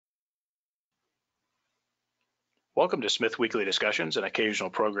Welcome to Smith Weekly Discussions, an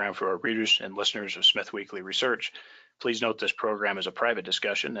occasional program for our readers and listeners of Smith Weekly Research. Please note this program is a private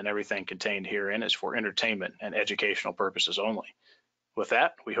discussion and everything contained herein is for entertainment and educational purposes only. With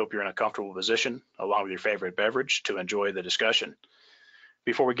that, we hope you're in a comfortable position, along with your favorite beverage, to enjoy the discussion.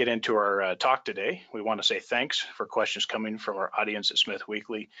 Before we get into our talk today, we want to say thanks for questions coming from our audience at Smith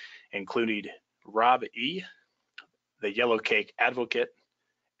Weekly, including Rob E., the Yellow Cake Advocate,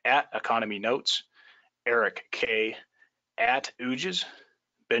 at Economy Notes, Eric K., at Ooges,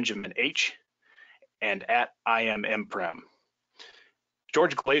 Benjamin H., and at IMMPrem.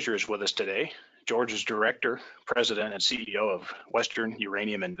 George Glazer is with us today. George is Director, President, and CEO of Western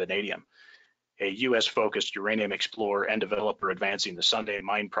Uranium and Vanadium, a U.S.-focused uranium explorer and developer advancing the Sunday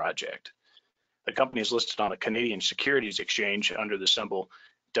Mine Project. The company is listed on the Canadian Securities Exchange under the symbol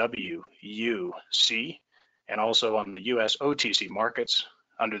WUC, and also on the U.S. OTC markets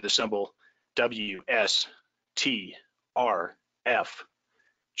under the symbol WSTRF.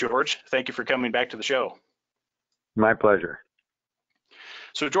 George, thank you for coming back to the show. My pleasure.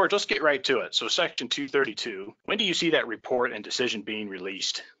 So George, let's get right to it. So Section 232, when do you see that report and decision being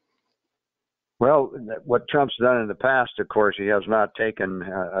released? Well, what Trump's done in the past, of course, he has not taken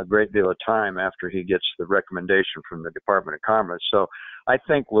a great deal of time after he gets the recommendation from the Department of Commerce. So I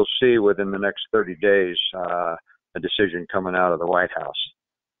think we'll see within the next 30 days a decision coming out of the White House.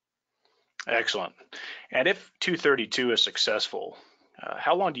 Excellent. And if 232 is successful,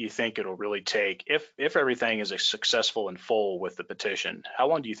 how long do you think it'll really take, if everything is successful and full with the petition, how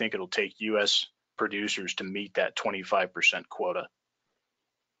long do you think it'll take U.S. producers to meet that 25% quota?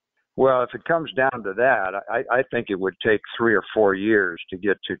 Well, if it comes down to that, I think it would take 3 or 4 years to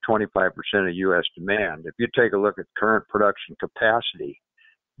get to 25% of U.S. demand. If you take a look at current production capacity,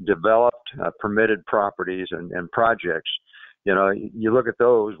 developed, permitted properties and projects, you look at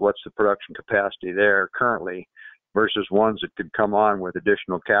those, what's the production capacity there currently versus ones that could come on with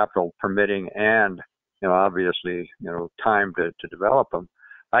additional capital, permitting, and, obviously, time to develop them.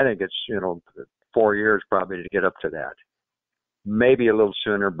 I think it's, 4 years probably to get up to that. Maybe a little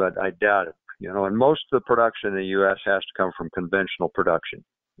sooner, but I doubt it. And most of the production in the U.S. has to come from conventional production.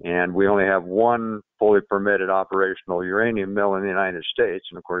 And we only have one fully permitted operational uranium mill in the United States.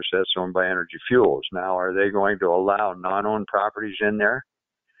 And of course, that's owned by Energy Fuels. Now, are they going to allow non-owned properties in there?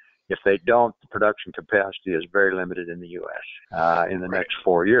 If they don't, the production capacity is very limited in the U.S. In the next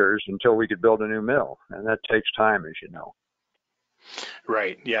 4 years until we could build a new mill. And that takes time, as you know.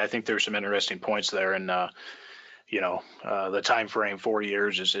 Right. Yeah, I think there's some interesting points there. And, the time frame, 4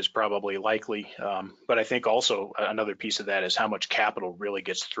 years, is probably likely. But I think also another piece of that is how much capital really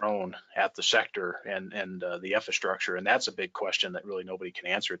gets thrown at the sector and the infrastructure. And that's a big question that really nobody can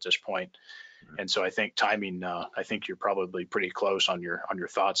answer at this point. And so I think timing, I think you're probably pretty close on your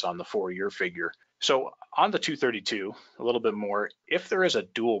thoughts on the 4-year figure. So on the 232, a little bit more, if there is a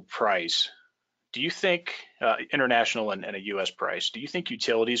dual price, do you think international and a U.S. price, do you think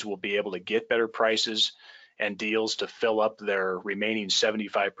utilities will be able to get better prices and deals to fill up their remaining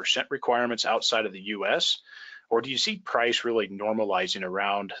 75% requirements outside of the U.S.? Or do you see price really normalizing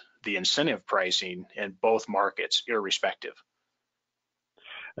around the incentive pricing in both markets, irrespective?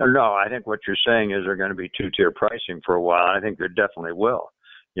 No, I think what you're saying is they're going to be two-tier pricing for a while. I think there definitely will.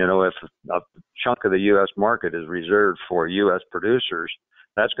 If a chunk of the U.S. market is reserved for U.S. producers,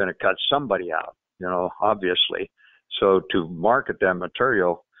 that's going to cut somebody out, obviously. So to market that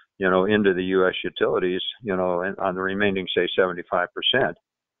material, into the U.S. utilities, on the remaining, say, 75%,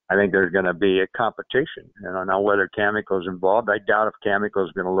 I think there's going to be a competition. Now whether Cameco's involved, I doubt if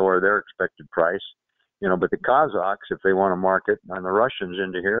Cameco's going to lower their expected price. But the Kazakhs, if they want to market, and the Russians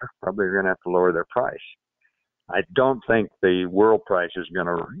into here, probably are going to have to lower their price. I don't think the world price is going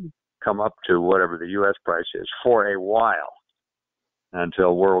to come up to whatever the U.S. price is for a while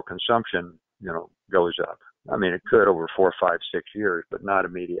until world consumption, goes up. I mean, it could over 4, 5, 6 years, but not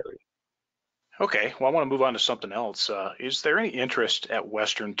immediately. Okay, well, I want to move on to something else. Is there any interest at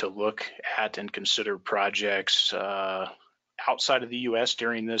Western to look at and consider projects outside of the U.S.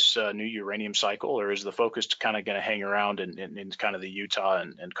 during this new uranium cycle, or is the focus kind of going to hang around in kind of the Utah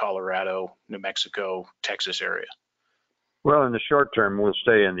and Colorado, New Mexico, Texas area? Well, in the short term, we'll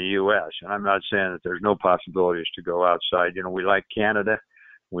stay in the U.S., and I'm not saying that there's no possibilities to go outside. We like Canada.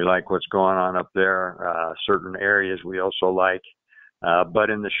 We like what's going on up there. Certain areas we also like. But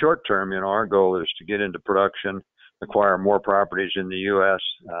in the short term, our goal is to get into production, acquire more properties in the U.S.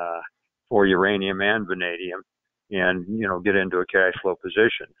 For uranium and vanadium, and, get into a cash flow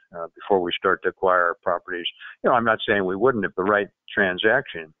position before we start to acquire properties. I'm not saying we wouldn't if the right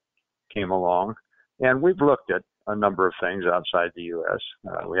transaction came along. And we've looked at, a number of things outside the U.S.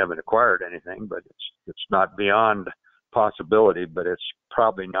 We haven't acquired anything, but it's not beyond possibility, but it's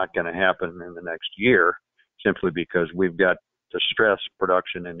probably not going to happen in the next year simply because we've got to stress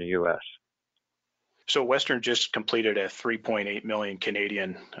production in the U.S. So Western just completed a 3.8 million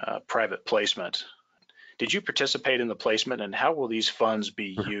Canadian private placement. Did you participate in the placement, and how will these funds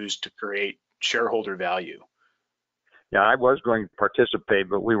be used to create shareholder value? Yeah, I was going to participate,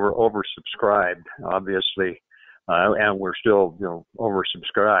 but we were oversubscribed, obviously, and we're still,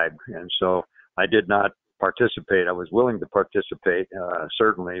 oversubscribed, and so I did not participate. I was willing to participate,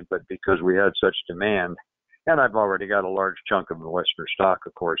 certainly, but because we had such demand, and I've already got a large chunk of the Western stock,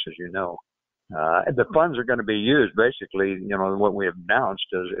 of course, as you know. The funds are going to be used basically, what we have announced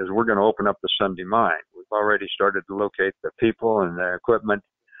is we're going to open up the Sunday mine. We've already started to locate the people and the equipment.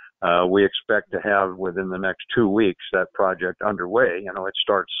 We expect to have within the next 2 weeks that project underway. It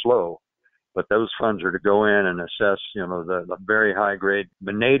starts slow, but those funds are to go in and assess, the very high grade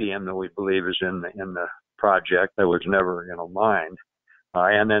vanadium that we believe is in the project that was never, mined,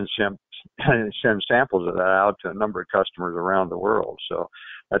 and then send samples of that out to a number of customers around the world. So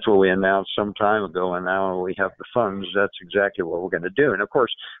that's what we announced some time ago, and now we have the funds. That's exactly what we're going to do. And of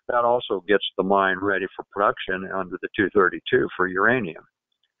course, that also gets the mine ready for production under the 232 for uranium.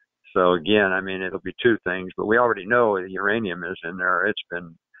 So again, it'll be two things, but we already know the uranium is in there. It's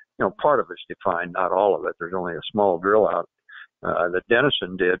been, part of it's defined, not all of it. There's only a small drill out that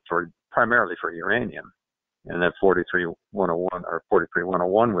Denison did primarily for uranium, and that 43101 or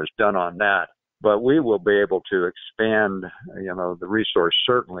 43101 was done on that. But we will be able to expand, the resource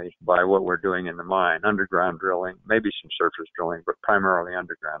certainly by what we're doing in the mine, underground drilling, maybe some surface drilling, but primarily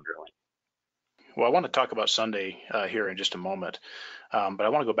underground drilling. Well, I want to talk about Sunday here in just a moment, but I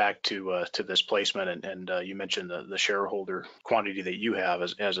want to go back to this placement, and you mentioned the shareholder quantity that you have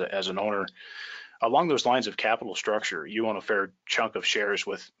as an owner. Along those lines of capital structure, you own a fair chunk of shares,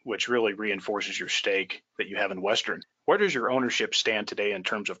 which really reinforces your stake that you have in Western. Where does your ownership stand today in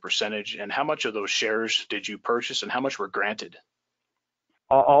terms of percentage, and how much of those shares did you purchase, and how much were granted?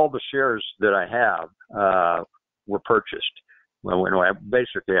 All the shares that I have were purchased. Well, I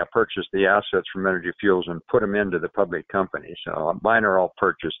purchased the assets from Energy Fuels and put them into the public company. So mine are all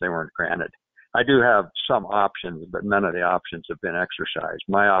purchased. They weren't granted. I do have some options, but none of the options have been exercised.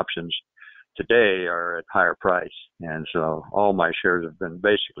 My options today are at higher price. And so all my shares have been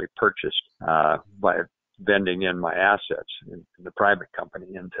basically purchased by vending in my assets in the private company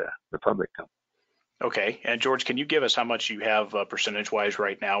into the public company. Okay. And George, can you give us how much you have percentage-wise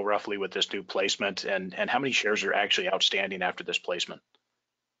right now, roughly, with this new placement, and how many shares are actually outstanding after this placement?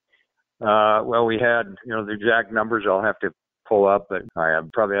 Well, we had, the exact numbers I'll have to pull up, but I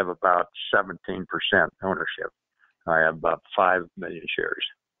probably have about 17% ownership. I have about 5 million shares.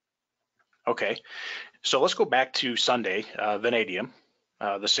 Okay. So let's go back to Sunday, vanadium,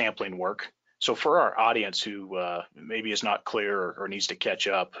 the sampling work. So for our audience who maybe is not clear or needs to catch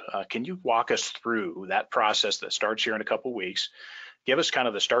up, can you walk us through that process that starts here in a couple of weeks? Give us kind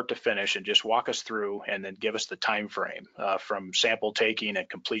of the start to finish and just walk us through, and then give us the time frame from sample taking and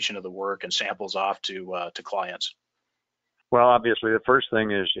completion of the work and samples off to clients. Well, obviously, the first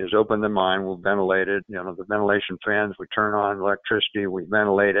thing is open the mine. We'll ventilate it. The ventilation fans, we turn on electricity, we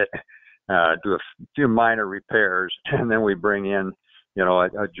ventilate it, do a few minor repairs, and then we bring in,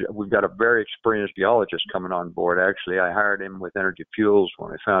 we've got a very experienced geologist coming on board. Actually, I hired him with Energy Fuels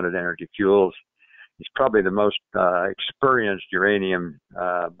when I founded Energy Fuels. He's probably the most experienced uranium,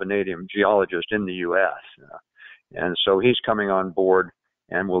 vanadium geologist in the U.S. And so he's coming on board,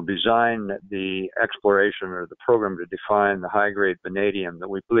 and will design the exploration or the program to define the high-grade vanadium that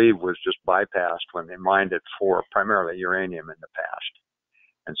we believe was just bypassed when they mined it for primarily uranium in the past.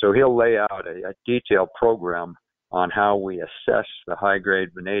 And so he'll lay out a detailed program on how we assess the high-grade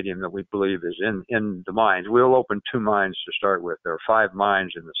vanadium that we believe is in the mines. We'll open 2 mines to start with. There are 5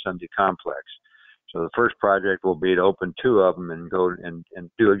 mines in the Sunday complex. So the first project will be to open 2 of them and go and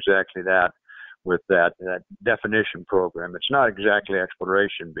do exactly that with that definition program. It's not exactly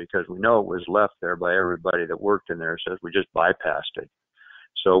exploration because we know it was left there by everybody that worked in there. It says we just bypassed it.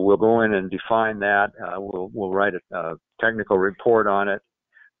 So we'll go in and define that. We'll write a technical report on it.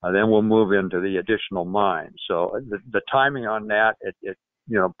 Then we'll move into the additional mines. So the timing on that, it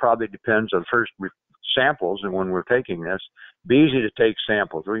probably depends on first samples, and when we're taking this, it'd be easy to take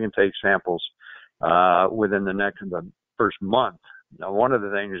samples. We can take samples within the first month. Now, one of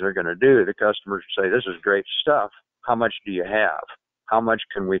the things they're going to do, the customers say, "This is great stuff. How much do you have? How much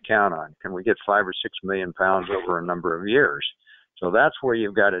can we count on? Can we get 5 or 6 million pounds over a number of years?" So that's where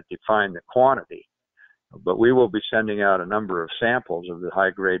you've got to define the quantity. But we will be sending out a number of samples of the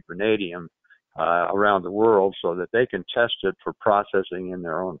high-grade vanadium around the world so that they can test it for processing in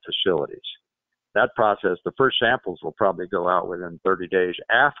their own facilities. That process, the first samples will probably go out within 30 days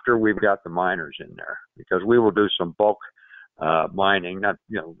after we've got the miners in there, because we will do some bulk mining, not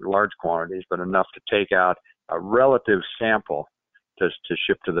large quantities, but enough to take out a relative sample to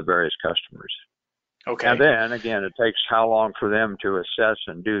ship to the various customers. Okay. And then again, it takes how long for them to assess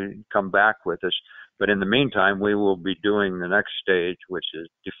and come back with us. But in the meantime, we will be doing the next stage, which is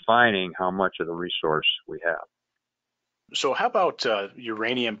defining how much of the resource we have. So how about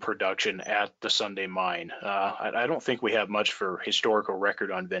uranium production at the Sunday Mine? I don't think we have much for historical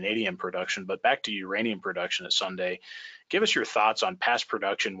record on vanadium production, but back to uranium production at Sunday. Give us your thoughts on past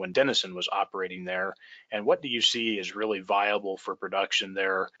production when Denison was operating there, and what do you see as really viable for production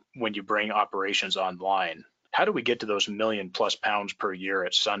there when you bring operations online? How do we get to those million+ pounds per year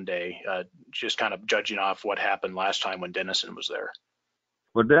at Sunday, just kind of judging off what happened last time when Denison was there?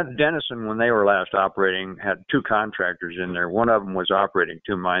 Well, Denison, when they were last operating, had two contractors in there. One of them was operating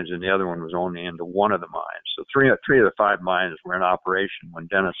two mines, and the other one was only into one of the mines. So three of the five mines were in operation when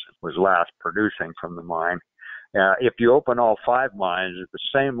Denison was last producing from the mine. If you open all five mines at the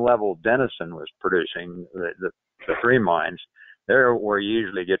same level Denison was producing, the three mines, there where you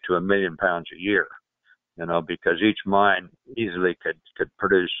usually get to 1 million pounds a year, because each mine easily could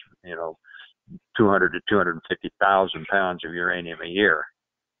produce, 200 to 250,000 pounds of uranium a year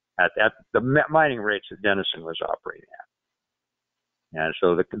at the mining rates that Denison was operating at. And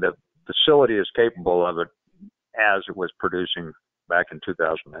so the facility is capable of it as it was producing back in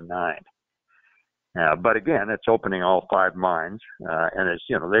 2009. But again, it's opening all five mines, and it's,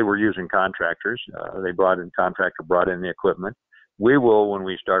 they were using contractors. They brought in the equipment. We will, when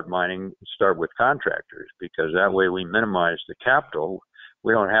we start mining, start with contractors, because that way we minimize the capital.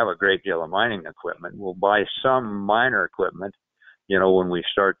 We don't have a great deal of mining equipment. We'll buy some minor equipment, when we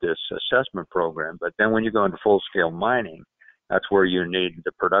start this assessment program. But then when you go into full-scale mining, that's where you need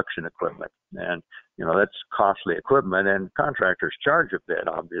the production equipment. And, that's costly equipment, and contractors charge a bit,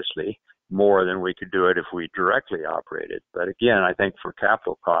 obviously, more than we could do it if we directly operated. But again, I think for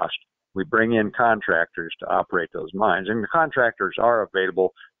capital cost, we bring in contractors to operate those mines, and the contractors are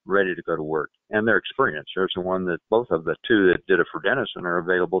available, ready to go to work, and they're experienced. There's the one that both of the two that did it for Denison are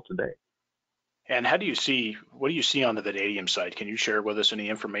available today. And what do you see on the vanadium side? Can you share with us any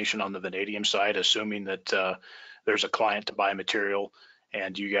information on the vanadium side, assuming that there's a client to buy material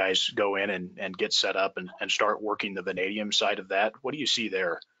and you guys go in and get set up and start working the vanadium side of that? What do you see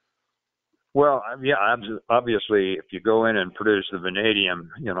there? Well, yeah, obviously, if you go in and produce the vanadium,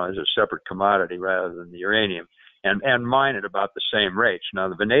 as a separate commodity rather than the uranium, and mine at about the same rates. Now,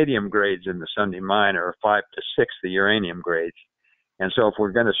 the vanadium grades in the Sunday Mine are 5 to 6 the uranium grades. And so if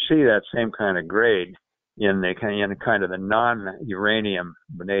we're going to see that same kind of grade in kind of the non-uranium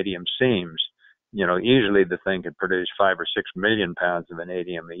vanadium seams, easily the thing could produce 5 or 6 million pounds of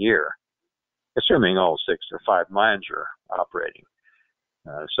vanadium a year, assuming all 6 or 5 mines are operating.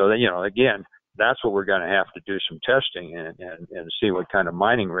 So that, again, that's what we're going to have to do some testing and see what kind of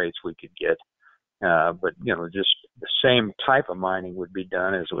mining rates we could get. But, just the same type of mining would be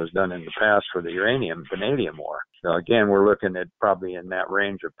done as it was done in the past for the vanadium ore. So again, we're looking at probably in that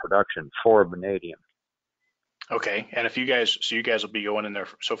range of production for vanadium. Okay. And you guys will be going in there.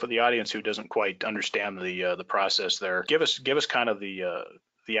 So for the audience who doesn't quite understand the process there, give us kind of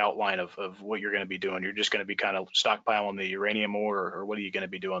the outline of what you're going to be doing. You're just going to be kind of stockpiling the uranium ore, or what are you going to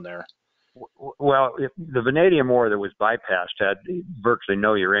be doing there? Well, if the vanadium ore that was bypassed had virtually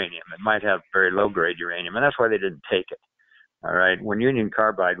no uranium. It might have very low-grade uranium, and that's why they didn't take it. All right. When Union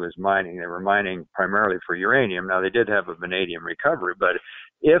Carbide was mining, they were mining primarily for uranium. Now, they did have a vanadium recovery, but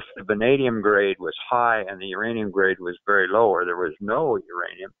if the vanadium grade was high and the uranium grade was very low, or there was no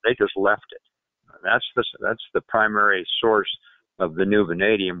uranium, they just left it. That's the primary source of the new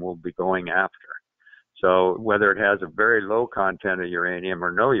vanadium we'll be going after. So whether it has a very low content of uranium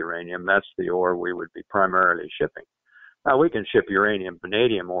or no uranium, that's the ore we would be primarily shipping. Now, we can ship uranium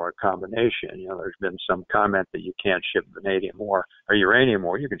vanadium ore combination. There's been some comment that you can't ship vanadium ore or uranium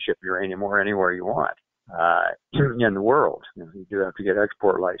ore. You can ship uranium ore anywhere you want in the world. You do have to get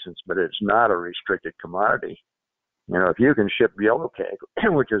export license, but it's not a restricted commodity. If you can ship yellowcake,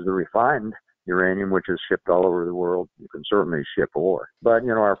 which is the refined uranium, which is shipped all over the world, you can certainly ship ore. But,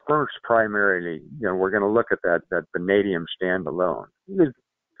 our first primarily, we're going to look at that vanadium standalone,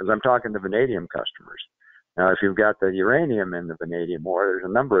 because I'm talking to vanadium customers. Now, if you've got the uranium in the vanadium ore, there's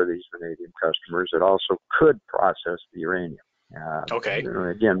a number of these vanadium customers that also could process the uranium. Okay.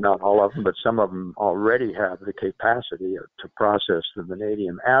 Again, not all of them, but some of them already have the capacity to process the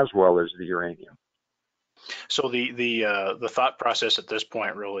vanadium as well as the uranium. So the thought process at this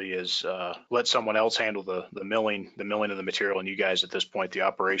point really is let someone else handle the milling of the material, and you guys at this point the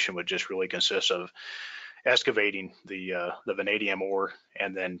operation would just really consist of excavating the vanadium ore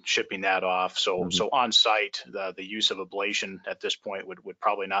and then shipping that off. So Mm-hmm. so on site the use of ablation at this point would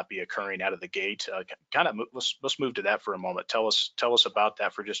probably not be occurring out of the gate. Let's move to that for a moment. Tell us about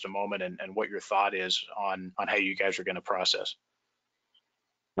that for just a moment, and what your thought is on how you guys are going to process.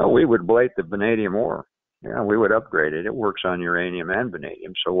 Well, we would ablate the vanadium ore. Yeah, we would upgrade it. It works on uranium and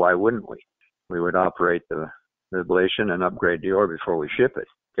vanadium, so why wouldn't we? We would operate the ablation and upgrade the ore before we ship it,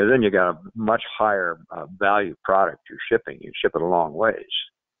 because then you got a much higher value product you're shipping. You ship it a long ways.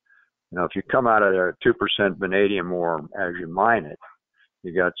 You know, if you come out of a 2% vanadium ore as you mine it,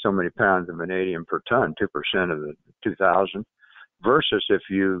 you got so many pounds of vanadium per ton, 2% of the 2,000, versus if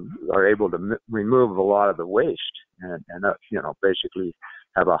you are able to remove a lot of the waste and basically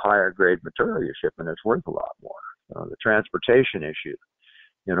have a higher grade material you're shipping, it's worth a lot more. So the transportation issue,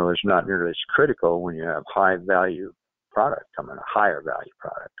 is not nearly as critical when you have high value product coming, a higher value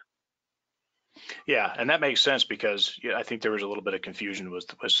product. Yeah, and that makes sense because I think there was a little bit of confusion with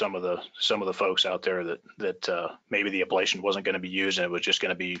some of the folks out there that maybe the ablation wasn't going to be used and it was just going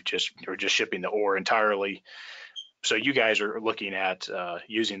to be just shipping the ore entirely. So you guys are looking at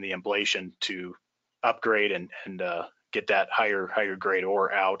using the ablation to upgrade and get that higher grade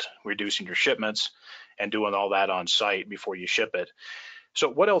ore out, reducing your shipments, and doing all that on site before you ship it. So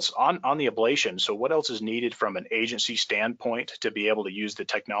what else on the ablation? So what else is needed from an agency standpoint to be able to use the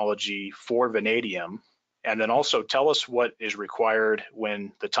technology for vanadium? And then also tell us what is required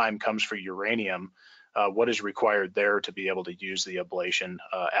when the time comes for uranium. What is required there to be able to use the ablation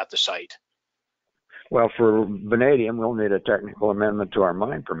at the site? Well, for vanadium, we'll need a technical amendment to our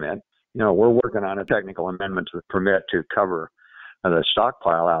mine permit. We're working on a technical amendment to the permit to cover the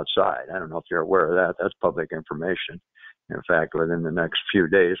stockpile outside. I don't know if you're aware of that. That's public information. In fact, within the next few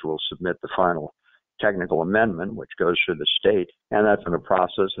days, we'll submit the final technical amendment, which goes through the state. And that's in a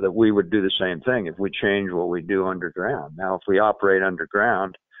process that we would do the same thing if we change what we do underground. Now, if we operate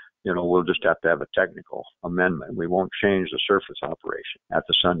underground, we'll just have to have a technical amendment. We won't change the surface operation at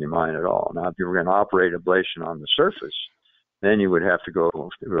the Sunday Mine at all. Now, if you were going to operate ablation on the surface, then you would have to go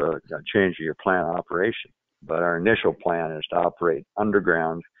change your plant operation. But our initial plan is to operate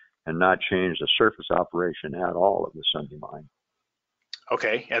underground and not change the surface operation at all of the Sunday Mine.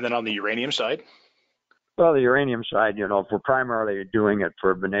 Okay, and then on the uranium side? Well, the uranium side, if we're primarily doing it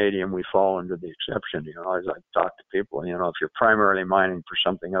for vanadium, we fall under the exception. As I talk to people, if you're primarily mining for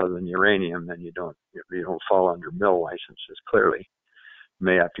something other than uranium, then you don't fall under mill licenses. Clearly, you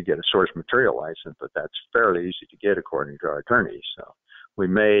may have to get a source material license, but that's fairly easy to get according to our attorneys. So we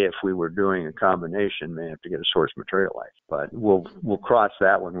may, if we were doing a combination, may have to get a source material license. But we'll cross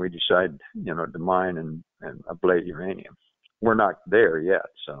that when we decide, to mine and ablate uranium. We're not there yet,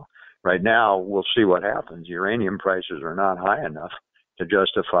 so. Right now, we'll see what happens. Uranium prices are not high enough to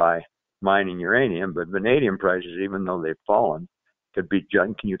justify mining uranium, but vanadium prices, even though they've fallen,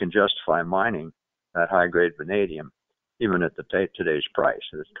 you can justify mining that high-grade vanadium, even at today's price.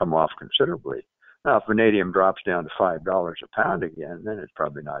 It's come off considerably. Now, if vanadium drops down to $5 a pound again, then it's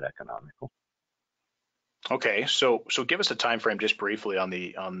probably not economical. Okay, so give us a time frame just briefly on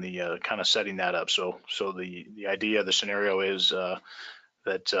the kind of setting that up. So the idea, the scenario is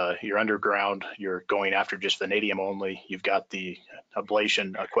that you're underground, you're going after just vanadium only. You've got the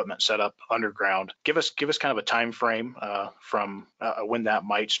ablation equipment set up underground. Give us kind of a time frame from when that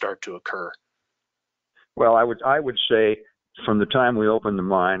might start to occur. Well, I would say from the time we open the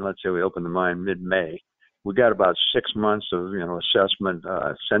mine, let's say we open the mine mid-May, we got about 6 months of assessment,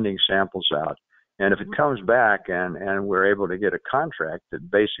 sending samples out, and if it comes back and we're able to get a contract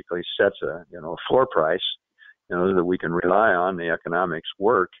that basically sets a floor price, that we can rely on, the economics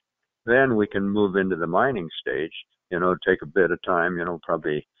work, then we can move into the mining stage, take a bit of time,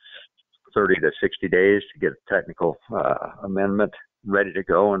 probably 30 to 60 days to get a technical amendment ready to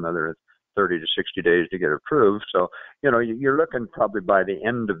go, another 30 to 60 days to get approved. So, you're looking probably by the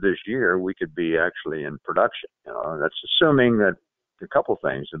end of this year, we could be actually in production. That's assuming that a couple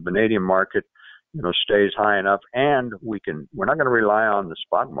things, the vanadium market stays high enough, and we're not going to rely on the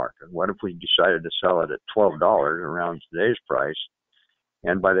spot market. What if we decided to sell it at $12 around today's price?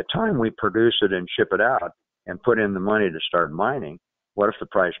 And by the time we produce it and ship it out and put in the money to start mining, what if the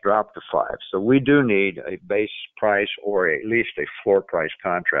price dropped to $5? So we do need a base price or at least a floor price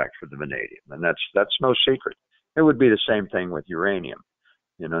contract for the vanadium. And that's no secret. It would be the same thing with uranium.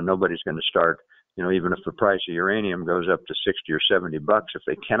 Nobody's going to start, even if the price of uranium goes up to 60 or 70 bucks, if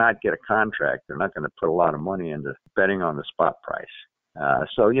they cannot get a contract, they're not going to put a lot of money into betting on the spot price.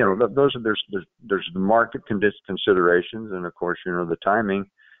 So those are there's the market considerations, and of course the timing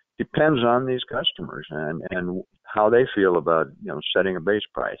depends on these customers and how they feel about setting a base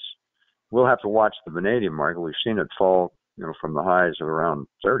price. We'll have to watch the vanadium market. We've seen it fall from the highs of around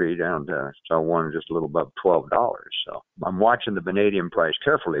 30 down to one just a little above $12. So I'm watching the vanadium price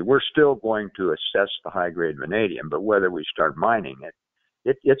carefully. We're still going to assess the high grade vanadium, but whether we start mining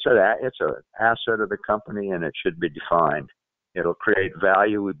it's an asset of the company, and it should be defined. It'll create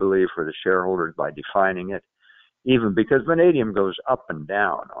value, we believe, for the shareholders by defining it, even because vanadium goes up and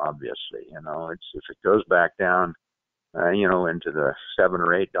down, obviously. If it goes back down, into the $7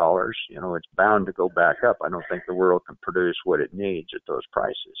 or $8, it's bound to go back up. I don't think the world can produce what it needs at those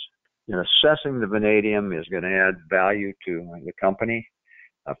prices. Assessing the vanadium is going to add value to the company.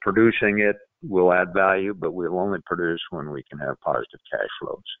 Producing it will add value, but we'll only produce when we can have positive cash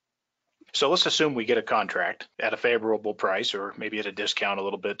flows. So let's assume we get a contract at a favorable price, or maybe at a discount a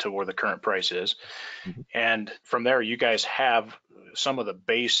little bit to where the current price is. Mm-hmm. And from there, you guys have some of the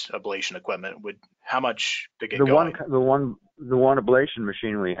base ablation equipment. How much to get going? The one ablation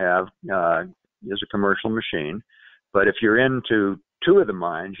machine we have is a commercial machine, but if you're into two of the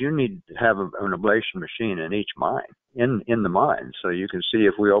mines, you need to have an ablation machine in each mine, in the mine. So you can see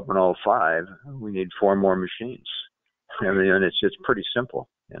if we open all 5, we need 4 more machines. And it's pretty simple.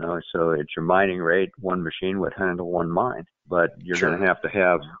 So at your mining rate, one machine would handle one mine, but you're Sure. going to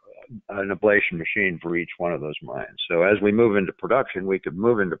have an ablation machine for each one of those mines. So as we move into production, we could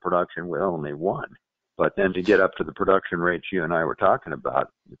move into production with only one, but then to get up to the production rates you and I were talking about,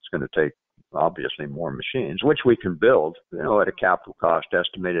 it's going to take obviously more machines, which we can build, at a capital cost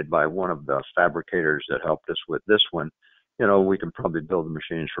estimated by one of the fabricators that helped us with this one. We can probably build the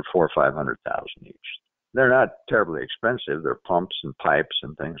machines for $400,000 or $500,000 each. They're not terribly expensive. They're pumps and pipes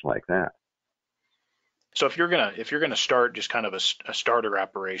and things like that. So if you're gonna start just kind of a starter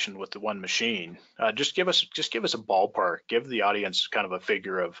operation with the one machine, just give us a ballpark. Give the audience kind of a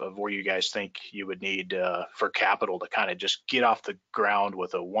figure of where you guys think you would need for capital to kind of just get off the ground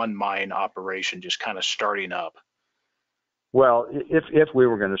with a one mine operation, just kind of starting up. Well, if we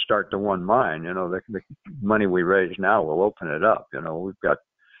were going to start the one mine, the money we raise now will open it up. We've got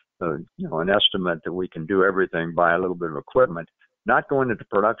an estimate that we can do everything, buy a little bit of equipment, not going into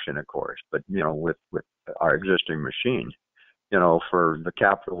production, of course, but with our existing machine, for the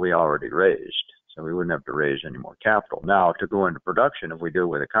capital we already raised. So we wouldn't have to raise any more capital. Now, to go into production, if we do it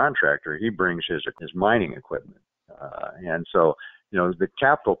with a contractor, he brings his mining equipment, and so the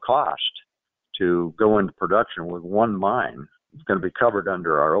capital cost to go into production with one mine is going to be covered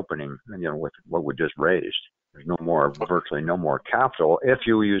under our opening, with what we just raised. There's virtually no more capital if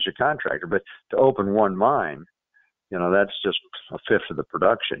you use a contractor. But to open one mine, that's just a fifth of the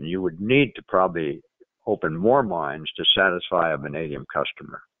production. You would need to probably open more mines to satisfy a vanadium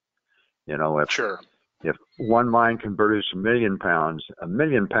customer. If one mine can produce 1 million pounds, 1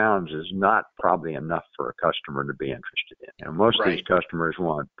 million pounds is not probably enough for a customer to be interested in. Most of these customers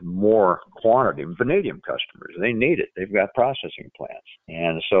want more quantity. Vanadium customers, they need it. They've got processing plants.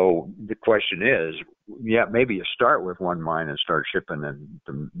 And so the question is, maybe you start with one mine and start shipping the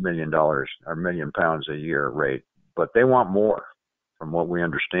 $1 million or 1 million pounds a year rate, but they want more from what we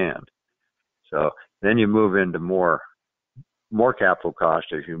understand. So then you move into more capital cost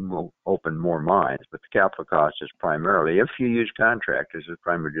as you open more mines, but the capital cost is primarily, if you use contractors, is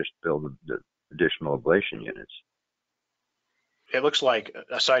primarily just to build the additional ablation units. It looks like,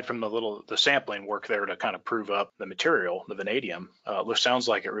 aside from the sampling work there to kind of prove up the material, the vanadium, sounds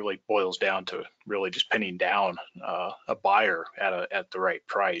like it really boils down to really just pinning down a buyer at the right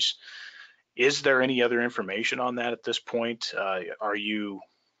price. Is there any other information on that at this point? Are you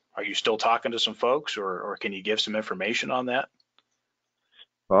still talking to some folks, or can you give some information on that?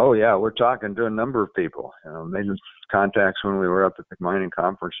 Oh yeah, we're talking to a number of people. Made contacts when we were up at the mining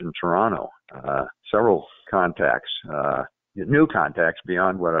conference in Toronto. Several contacts, new contacts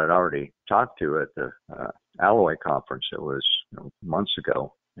beyond what I'd already talked to at the Alloy conference. It was months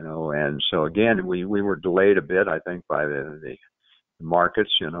ago. And so again, we were delayed a bit, I think, by the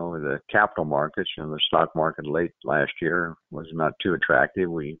markets. The capital markets. The stock market late last year was not too attractive.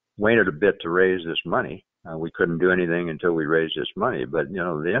 We waited a bit to raise this money. We couldn't do anything until we raised this money, but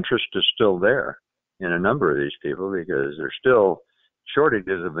the interest is still there in a number of these people because there's still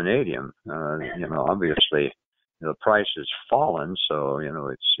shortages of vanadium. Obviously the price has fallen, so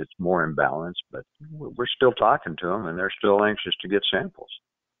it's more imbalanced, but we're still talking to them and they're still anxious to get samples.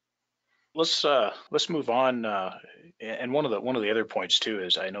 Let's move on. And one of the other points too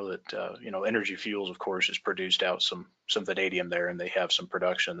is I know that Energy Fuels, of course, has produced out some vanadium there, and they have some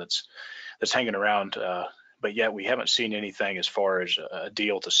production that's hanging around but yet we haven't seen anything as far as a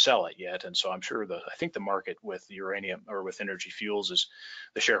deal to sell it yet. And so I'm sure I think the market with uranium or with Energy Fuels is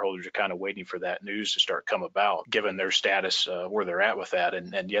the shareholders are kind of waiting for that news to start come about, given their status where they're at with that.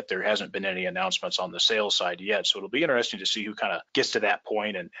 And yet there hasn't been any announcements on the sales side yet. So it'll be interesting to see who kind of gets to that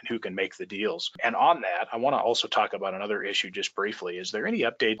point and who can make the deals. And on that, I want to also talk about another issue just briefly. Is there any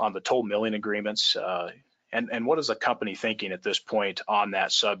update on the toll milling agreements? And what is the company thinking at this point on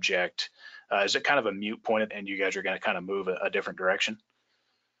that subject? Is it kind of a moot point and you guys are going to kind of move a different direction?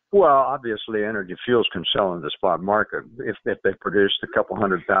 Well, obviously, Energy Fuels can sell in the spot market if they produce a couple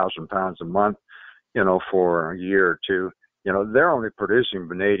 100,000 pounds a month, for a year or two. They're only producing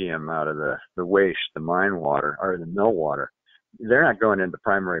vanadium out of the waste, the mine water or the mill water. They're not going into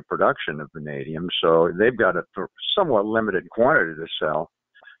primary production of vanadium, so they've got a somewhat limited quantity to sell.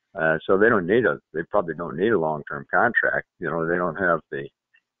 So they probably don't need a long-term contract. They don't have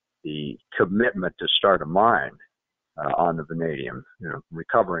the commitment to start a mine on the vanadium.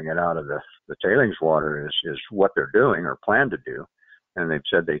 Recovering it out of the tailings water is what they're doing or plan to do. And they've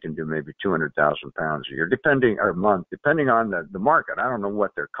said they can do maybe 200,000 pounds a year, or a month, depending on the market. I don't know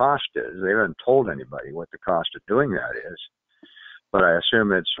what their cost is. They haven't told anybody what the cost of doing that is, but I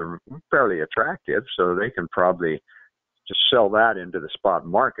assume it's fairly attractive, so they can probably just sell that into the spot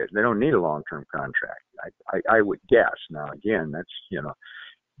market. They don't need a long-term contract, I would guess. Now, again, that's,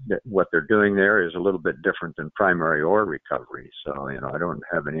 what they're doing there is a little bit different than primary ore recovery. So, I don't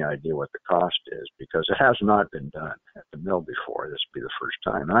have any idea what the cost is because it has not been done at the mill before. This will be the first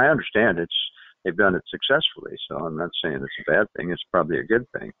time. And I understand they've done it successfully. So I'm not saying it's a bad thing. It's probably a good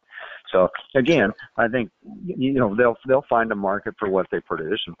thing. So again, I think, they'll find a market for what they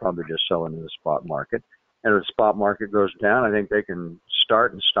produce and probably just sell it in the spot market. And if the spot market goes down, I think they can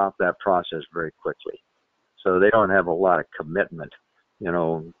start and stop that process very quickly. So they don't have a lot of commitment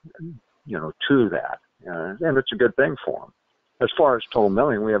to that. And it's a good thing for them. As far as toll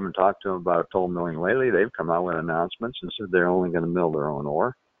milling, we haven't talked to them about toll milling lately. They've come out with announcements and said they're only going to mill their own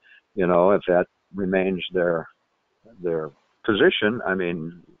ore. If that remains their position, I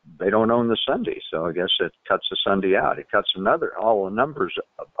mean, they don't own the Sunday, so I guess it cuts the Sunday out. It cuts all the numbers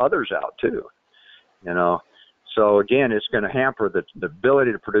of others out too. So again, it's going to hamper the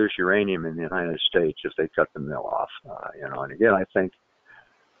ability to produce uranium in the United States if they cut the mill off. And again,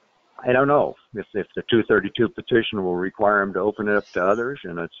 I don't know if the 232 petition will require them to open it up to others,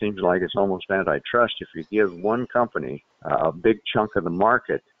 and it seems like it's almost antitrust. If you give one company a big chunk of the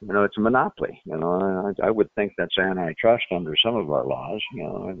market, it's a monopoly. I would think that's antitrust under some of our laws.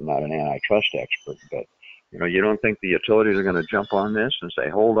 I'm not an antitrust expert, but you don't think the utilities are going to jump on this and say,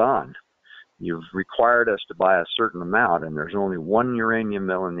 hold on, you've required us to buy a certain amount, and there's only one uranium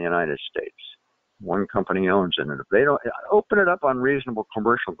mill in the United States. One company owns it, and if they don't open it up on reasonable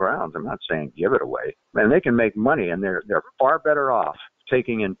commercial grounds, I'm not saying give it away, and they can make money, and they're far better off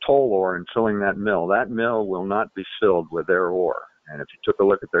taking in toll ore and filling that mill. That mill will not be filled with their ore. And if you took a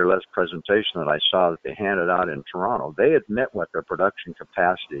look at their last presentation that I saw that they handed out in Toronto, they admit what their production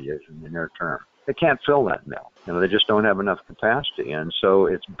capacity is in the near term. They can't fill that mill. They just don't have enough capacity, and so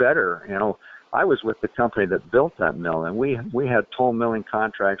it's better. I was with the company that built that mill, and we had toll milling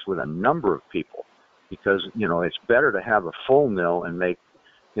contracts with a number of people. Because, it's better to have a full mill and make,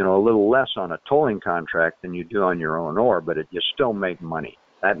 a little less on a tolling contract than you do on your own ore, but you still make money.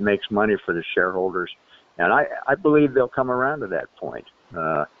 That makes money for the shareholders. And I believe they'll come around to that point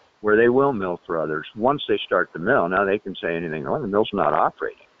where they will mill for others. Once they start the mill, now they can say anything. Oh, the mill's not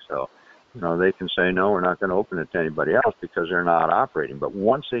operating. So, they can say, no, we're not going to open it to anybody else because they're not operating. But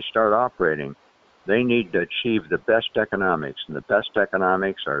once they start operating, they need to achieve the best economics, and the best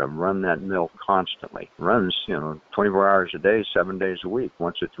economics are to run that mill constantly. It runs, 24 hours a day, 7 days a week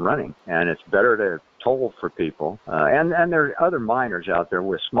once it's running. And it's better to toll for people. And there are other miners out there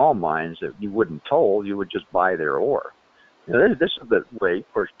with small mines that you wouldn't toll, you would just buy their ore. This is the way,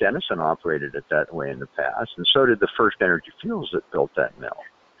 of course, Denison operated it that way in the past, and so did the first Energy Fuels that built that mill.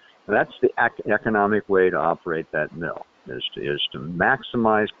 And that's the economic way to operate that mill, is to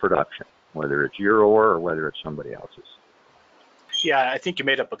maximize production, whether it's your ore or whether it's somebody else's. Yeah, I think you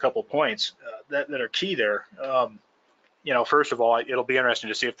made up a couple points that are key there. First of all, it'll be interesting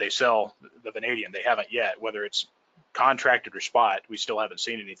to see if they sell the vanadium. They haven't yet, whether it's contracted or spot. We still haven't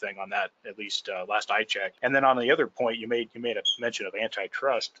seen anything on that, at least last I checked. And then on the other point, you made a mention of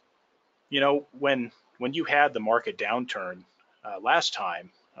antitrust. When you had the market downturn last time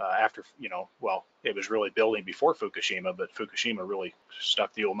after, well, it was really building before Fukushima, but Fukushima really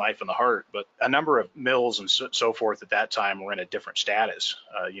stuck the old knife in the heart. But a number of mills and so forth at that time were in a different status.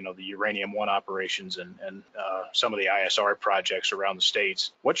 The Uranium One operations and some of the ISR projects around the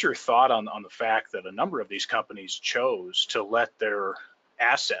states. What's your thought on the fact that a number of these companies chose to let their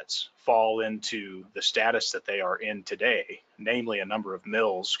assets fall into the status that they are in today, namely a number of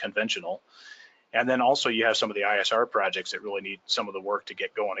mills, conventional, and then also you have some of the ISR projects that really need some of the work to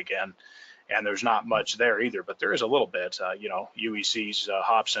get going again. And there's not much there either, but there is a little bit, UEC's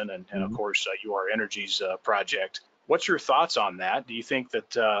Hobson and of course UR Energy's project. What's your thoughts on that? Do you think that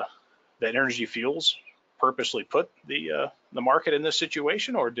that Energy Fuels purposely put the market in this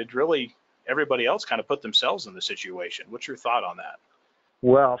situation, or did really everybody else kind of put themselves in the situation? What's your thought on that?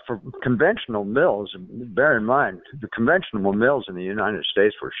 Well, for conventional mills, bear in mind, the conventional mills in the United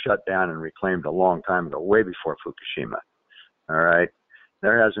States were shut down and reclaimed a long time ago, way before Fukushima. All right.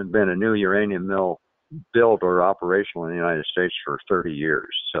 There hasn't been a new uranium mill built or operational in the United States for 30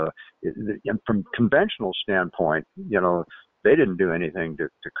 years. So from conventional standpoint, they didn't do anything to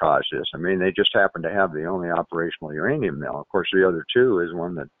cause this. I mean, they just happened to have the only operational uranium mill. Of course, the other two is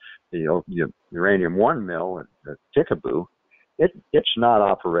one that, the Uranium One mill at Kickapoo. It's not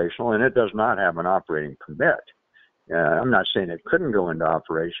operational, and it does not have an operating permit. I'm not saying it couldn't go into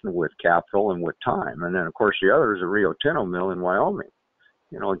operation with capital and with time. And then, of course, the other is a Rio Tinto mill in Wyoming.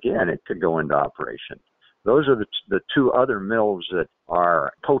 Again, it could go into operation. Those are the two other mills that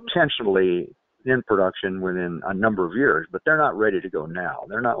are potentially in production within a number of years, but they're not ready to go now.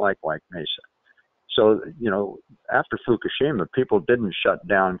 They're not like White Mesa. So, after Fukushima, people didn't shut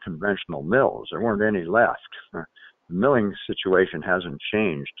down conventional mills. There weren't any left. The milling situation hasn't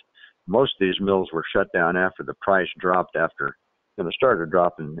changed. Most of these mills were shut down after the price dropped after, started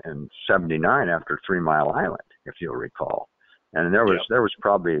dropping in 79 after 3 Mile Island, if you'll recall. And there were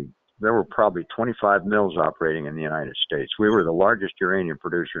probably 25 mills operating in the United States. We were the largest uranium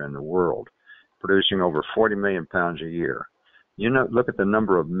producer in the world, producing over 40 million pounds a year. Look at the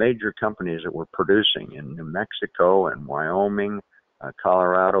number of major companies that were producing in New Mexico and Wyoming,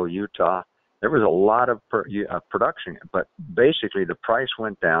 Colorado, Utah. There was a lot of production, but basically the price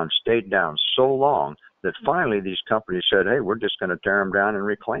went down, stayed down so long that finally these companies said, hey, we're just going to tear them down and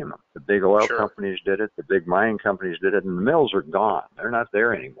reclaim them. The big oil companies did it. The big mining companies did it. And the mills are gone. They're not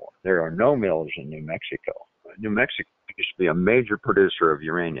there anymore. There are no mills in New Mexico. New Mexico used to be a major producer of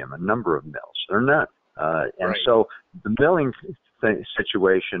uranium, a number of mills. They're none. So the milling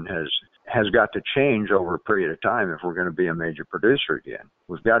situation has got to change over a period of time if we're going to be a major producer again.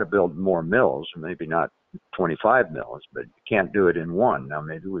 We've got to build more mills, maybe not 25 mills, but you can't do it in one. Now,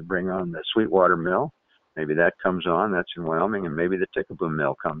 maybe we bring on the Sweetwater mill. Maybe that comes on. That's in Wyoming. And maybe the Kickapoo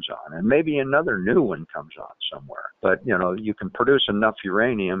mill comes on. And maybe another new one comes on somewhere. But, you can produce enough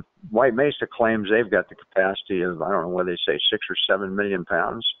uranium. White Mesa claims they've got the capacity of, I don't know what they say, 6 or 7 million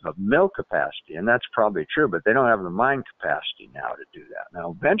pounds of mill capacity. And that's probably true, but they don't have the mine capacity now to do that.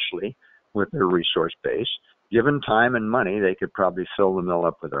 Now, eventually, with their resource base, given time and money, they could probably fill the mill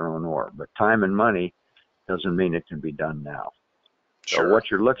up with their own ore. But time and money doesn't mean it can be done now. Sure. So what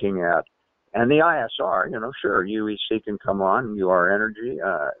you're looking at, and the ISR, sure, UEC can come on, UR Energy,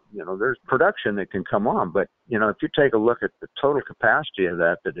 there's production that can come on. But, if you take a look at the total capacity of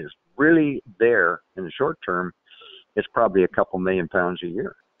that is really there in the short term, it's probably a couple million pounds a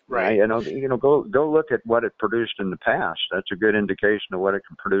year. Right. Go look at what it produced in the past. That's a good indication of what it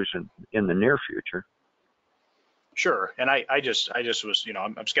can produce in the near future. Sure. And I just was,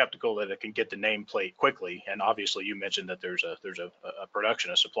 I'm skeptical that it can get the nameplate quickly. And obviously you mentioned that there's a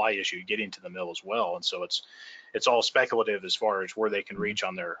production, a supply issue getting to the mill as well. And so it's all speculative as far as where they can reach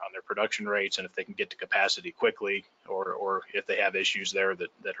on their production rates, and if they can get to capacity quickly, or if they have issues there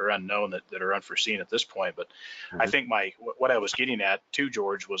that are unknown, that are unforeseen at this point. But I think what I was getting at too,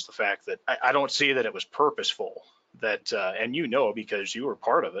 George, was the fact that I don't see that it was purposeful. That and because you were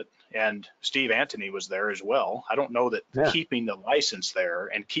part of it, and Steve Antony was there as well. I don't know that keeping the license there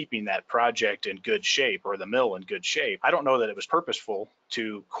and keeping that project in good shape, or the mill in good shape, I don't know that it was purposeful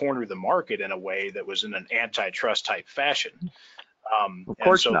to corner the market in a way that was in an antitrust type fashion. Of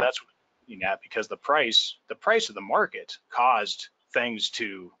course not. That's what I'm looking at, because the price of the market caused things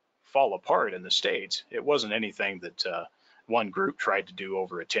to fall apart in the States. It wasn't anything that one group tried to do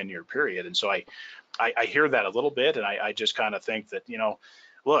over a 10-year period. And so I hear that a little bit, and I just kind of think that,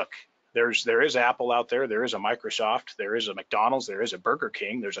 look, there is Apple out there, there is a Microsoft, there is a McDonald's, there is a Burger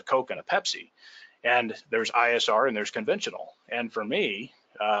King, there's a Coke and a Pepsi, and there's ISR and there's conventional. And for me,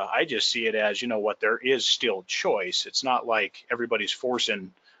 I just see it as, there is still choice. It's not like everybody's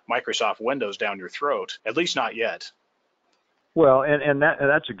forcing Microsoft Windows down your throat, at least not yet. Well, and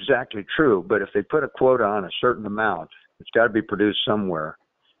that's exactly true. But if they put a quota on a certain amount, it's got to be produced somewhere.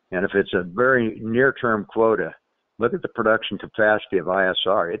 And if it's a very near-term quota, look at the production capacity of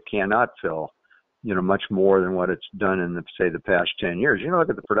ISR. It cannot fill, much more than what it's done in the past 10 years. Look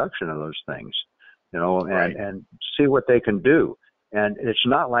at the production of those things, Right. and see what they can do. And it's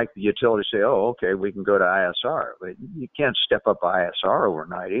not like the utilities say, oh, okay, we can go to ISR. But you can't step up ISR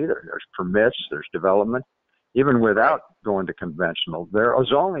overnight either. There's permits, there's development. Even without going to conventional, there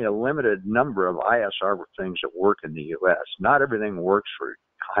is only a limited number of ISR things that work in the U.S. Not everything works for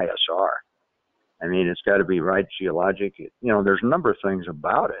ISR. I mean, it's got to be right geologic. There's a number of things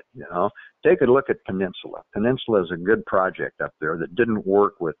about it. Take a look at Peninsula. Peninsula is a good project up there that didn't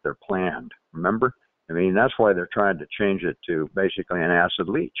work with their planned. Remember? I mean, that's why they're trying to change it to basically an acid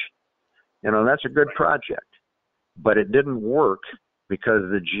leach. That's a good project, but it didn't work because of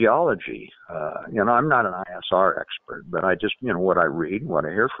the geology. I'm not an ISR expert, but I just, what I read, what I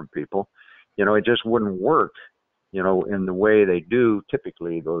hear from people, it just wouldn't work in the way they do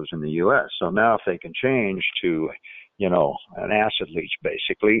typically those in the U.S. So now if they can change to, an acid leach,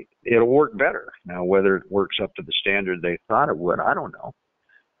 basically, it'll work better. Now, whether it works up to the standard they thought it would, I don't know.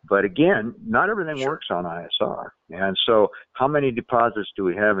 But again, not everything works on ISR. And so how many deposits do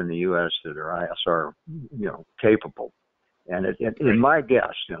we have in the U.S. that are ISR, capable? And in my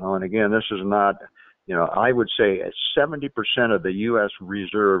guess, and again, this is not, I would say 70% of the U.S.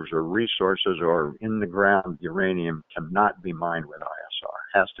 reserves or resources or in the ground uranium cannot be mined with ISR.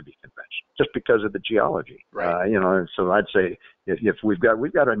 Has to be conventional, just because of the geology. Right. So I'd say if we've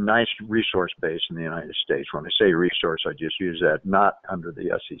got a nice resource base in the United States. When I say resource, I just use that not under the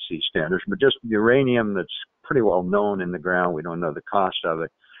SEC standards, but just uranium that's pretty well known in the ground. We don't know the cost of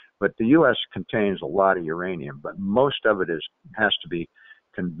it, but the U.S. contains a lot of uranium, but most of it has to be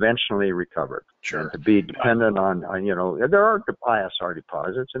conventionally recovered. Sure. And to be dependent on, there are ISR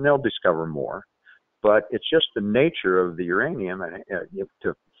deposits and they'll discover more, but it's just the nature of the uranium and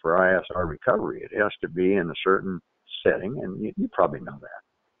for ISR recovery, it has to be in a certain setting, and you probably know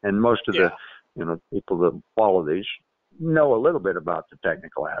that. And most of the, people that follow these know a little bit about the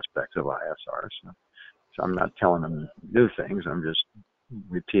technical aspects of ISR. So I'm not telling them new things. I'm just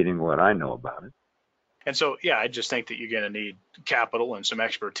repeating what I know about it. And so, I just think that you're going to need capital and some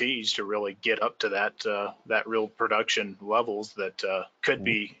expertise to really get up to that real production levels that could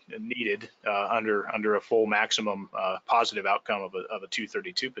be needed under a full maximum positive outcome of a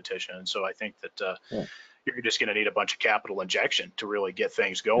 232 petition. And so I think that you're just going to need a bunch of capital injection to really get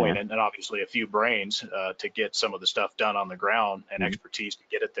things going, and obviously a few brains to get some of the stuff done on the ground and expertise to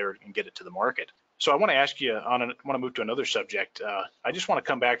get it there and get it to the market. So I want to ask you, I want to move to another subject. I just want to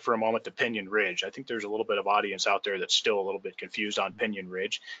come back for a moment to Pinyon Ridge. I think there's a little bit of audience out there that's still a little bit confused on Pinyon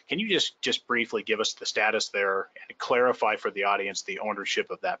Ridge. Can you just briefly give us the status there and clarify for the audience the ownership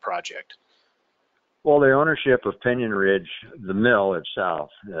of that project? Well, the ownership of Pinyon Ridge, the mill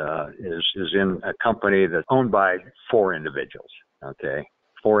itself, is in a company that's owned by 4 individuals. Okay,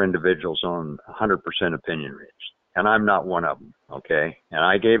 4 individuals own 100% of Pinyon Ridge, and I'm not one of them. Okay, and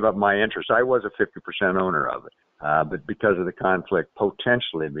I gave up my interest. I was a 50% owner of it, but because of the conflict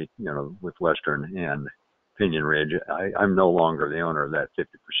potentially, with Western and Pinyon Ridge, I'm no longer the owner of that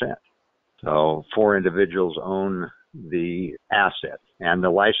 50%. So 4 individuals own the asset, and the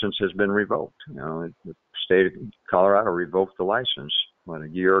license has been revoked. The state of Colorado revoked the license a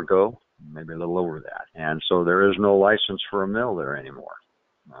year ago, maybe a little over that, and so there is no license for a mill there anymore.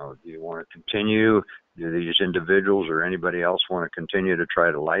 Do you want to continue? Do these individuals or anybody else want to continue to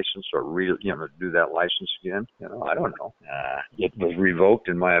try to license or do that license again? I don't know. It was revoked,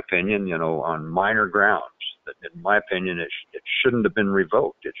 in my opinion, on minor grounds. In my opinion, it shouldn't have been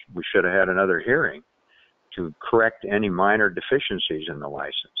revoked. We should have had another hearing to correct any minor deficiencies in the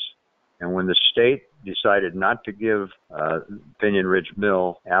license. And when the state decided not to give Pinyon Ridge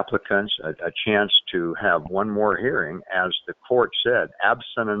Mill applicants a chance to have one more hearing, as the court said,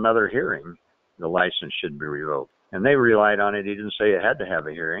 absent another hearing, the license should be revoked. And they relied on it. He didn't say it had to have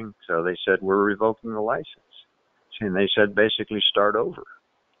a hearing, so they said, we're revoking the license. And they said, basically, start over.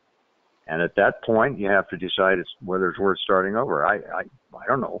 And at that point, you have to decide whether it's worth starting over. I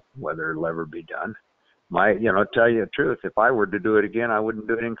don't know whether it'll ever be done. Tell you the truth, if I were to do it again, I wouldn't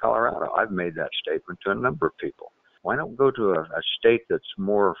do it in Colorado. I've made that statement to a number of people. Why don't we go to a state that's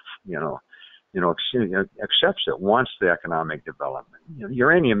more, accepts it, wants the economic development?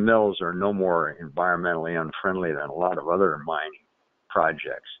 Uranium mills are no more environmentally unfriendly than a lot of other mining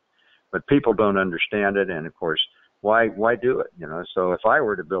projects, but people don't understand it. And of course, why do it? So if I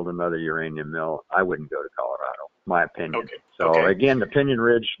were to build another uranium mill, I wouldn't go to Colorado, my opinion. Okay. So again, the Pinyon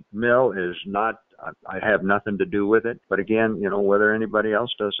Ridge Mill is not I have nothing to do with it. But again, whether anybody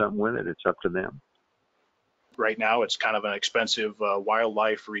else does something with it, it's up to them. Right now, it's kind of an expensive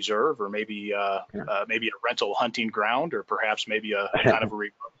wildlife reserve, or maybe maybe a rental hunting ground, or perhaps maybe a kind of a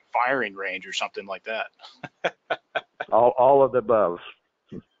firing range or something like that. all of the above.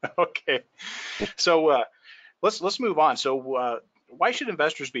 Okay, so let's move on. So why should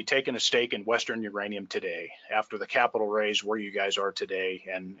investors be taking a stake in Western Uranium today after the capital raise where you guys are today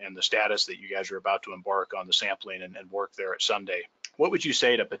and the status that you guys are about to embark on the sampling and work there at Sunday? What would you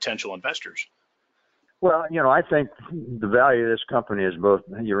say to potential investors? Well, I think the value of this company is both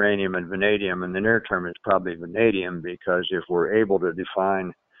uranium and vanadium. In the near term, it's probably vanadium, because if we're able to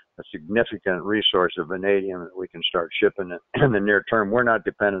define a significant resource of vanadium that we can start shipping it in the near term, we're not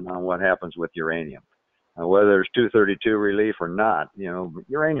dependent on what happens with uranium. Whether there's 232 relief or not,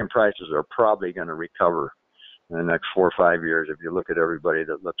 uranium prices are probably going to recover in the next 4 or 5 years if you look at everybody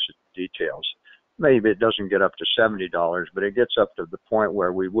that looks at the details. Maybe it doesn't get up to $70, but it gets up to the point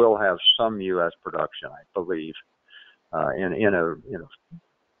where we will have some U.S. production, I believe, in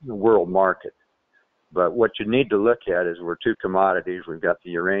a world market. But what you need to look at is we're two commodities. We've got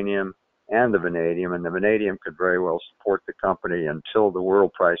the uranium and the vanadium, and the vanadium could very well support the company until the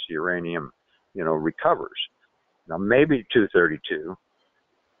world price of uranium recovers. Now, maybe 232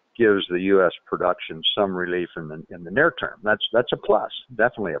 gives the U.S. production some relief in the near term. That's a plus,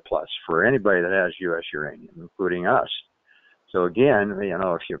 definitely a plus for anybody that has U.S. uranium, including us. So again,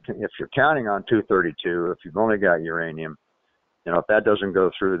 if you're counting on 232, if you've only got uranium, if that doesn't go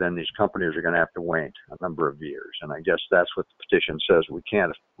through, then these companies are going to have to wait a number of years. And I guess that's what the petition says. We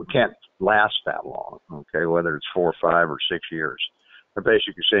can't last that long, okay, whether it's 4, 5, or 6 years. They're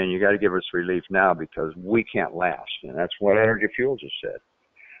basically saying you got to give us relief now because we can't last. And that's what Energy Fuels has said.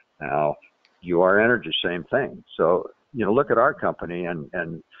 Now, UR Energy, same thing. So, look at our company,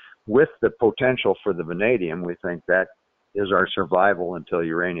 and with the potential for the vanadium, we think that is our survival until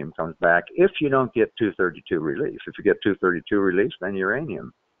uranium comes back. If you don't get 232 relief, if you get 232 relief, then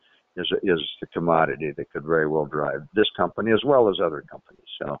uranium is the commodity that could very well drive this company as well as other companies.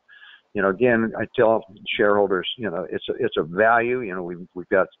 So, again, I tell shareholders, it's a value. We've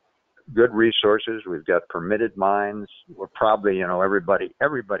got good resources. We've got permitted mines. We're probably,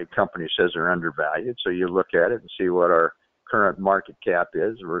 everybody company says they're undervalued. So you look at it and see what our current market cap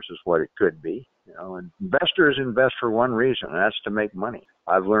is versus what it could be. And investors invest for one reason, and that's to make money.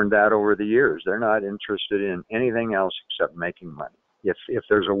 I've learned that over the years. They're not interested in anything else except making money. If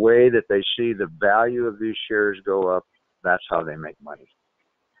there's a way that they see the value of these shares go up, that's how they make money.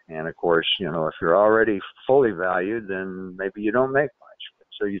 And of course, if you're already fully valued, then maybe you don't make much.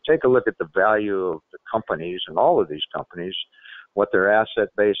 So you take a look at the value of the companies, and all of these companies, what their asset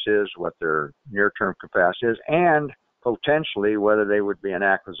base is, what their near-term capacity is, and potentially whether they would be an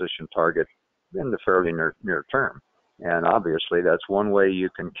acquisition target in the fairly near term. And obviously, that's one way you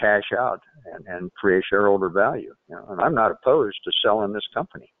can cash out and create shareholder value. And I'm not opposed to selling this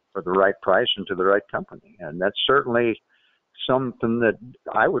company for the right price and to the right company. And that's certainly something that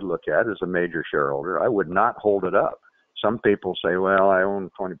I would look at as a major shareholder. I would not hold it up. Some people say, well, I own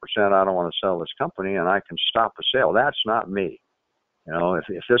 20%. I don't want to sell this company, and I can stop a sale. That's not me.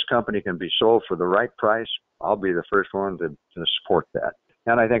 If this company can be sold for the right price, I'll be the first one to support that.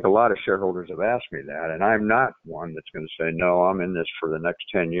 And I think a lot of shareholders have asked me that, and I'm not one that's going to say, no, I'm in this for the next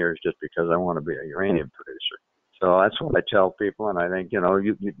 10 years just because I want to be a uranium producer. So that's what I tell people, and I think,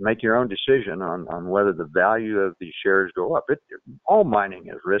 you make your own decision on whether the value of these shares go up. All mining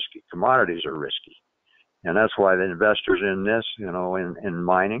is risky. Commodities are risky. And that's why the investors in this, in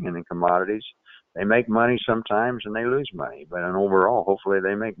mining and in commodities, they make money sometimes and they lose money. But overall, hopefully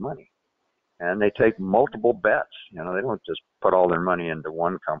they make money. And they take multiple bets. They don't just put all their money into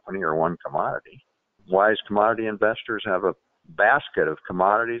one company or one commodity. Wise commodity investors have a basket of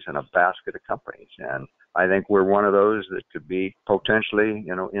commodities and a basket of companies. And I think we're one of those that could be potentially,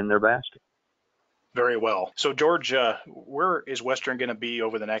 in their basket. Very well. So, George, where is Western going to be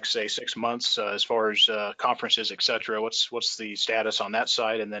over the next, say, 6 months as far as conferences, et cetera? What's the status on that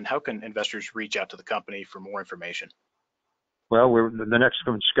side? And then how can investors reach out to the company for more information? Well, the next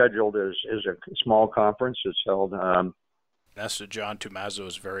one scheduled is a small conference. It's held. That's the John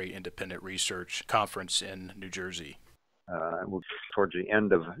Tumazos Very Independent Research Conference in New Jersey. Towards the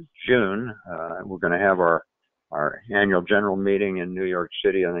end of June, we're going to have our annual general meeting in New York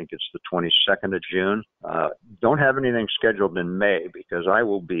City. I think it's the 22nd of June. Don't have anything scheduled in May because I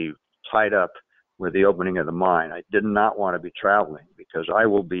will be tied up with the opening of the mine. I did not want to be traveling because I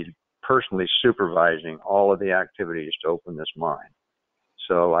will be personally supervising all of the activities to open this mine.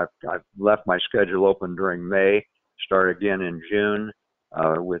 So I've left my schedule open during May, start again in June,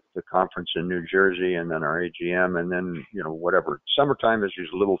 with the conference in New Jersey and then our AGM, and then, whatever. Summertime is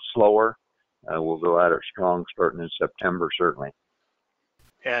just a little slower. We'll go at it strong starting in September, certainly.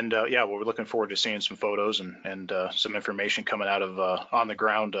 And yeah, well, we're looking forward to seeing some photos and some information coming out of on the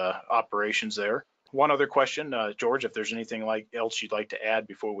ground operations there. One other question, George, if there's anything else you'd like to add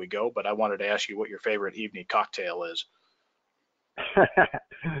before we go, but I wanted to ask you what your favorite evening cocktail is.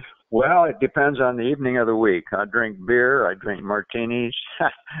 Well, it depends on the evening of the week. I drink beer, I drink martinis,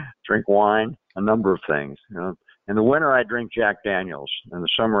 drink wine, a number of things. In the winter, I drink Jack Daniels. In the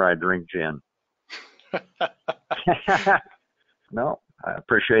summer, I drink gin. No, I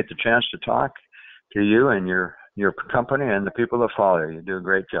appreciate the chance to talk to you and your company and the people that follow you. You do a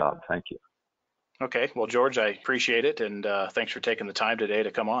great job. Thank you. Okay. Well, George, I appreciate it. And thanks for taking the time today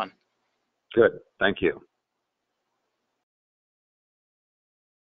to come on. Good. Thank you.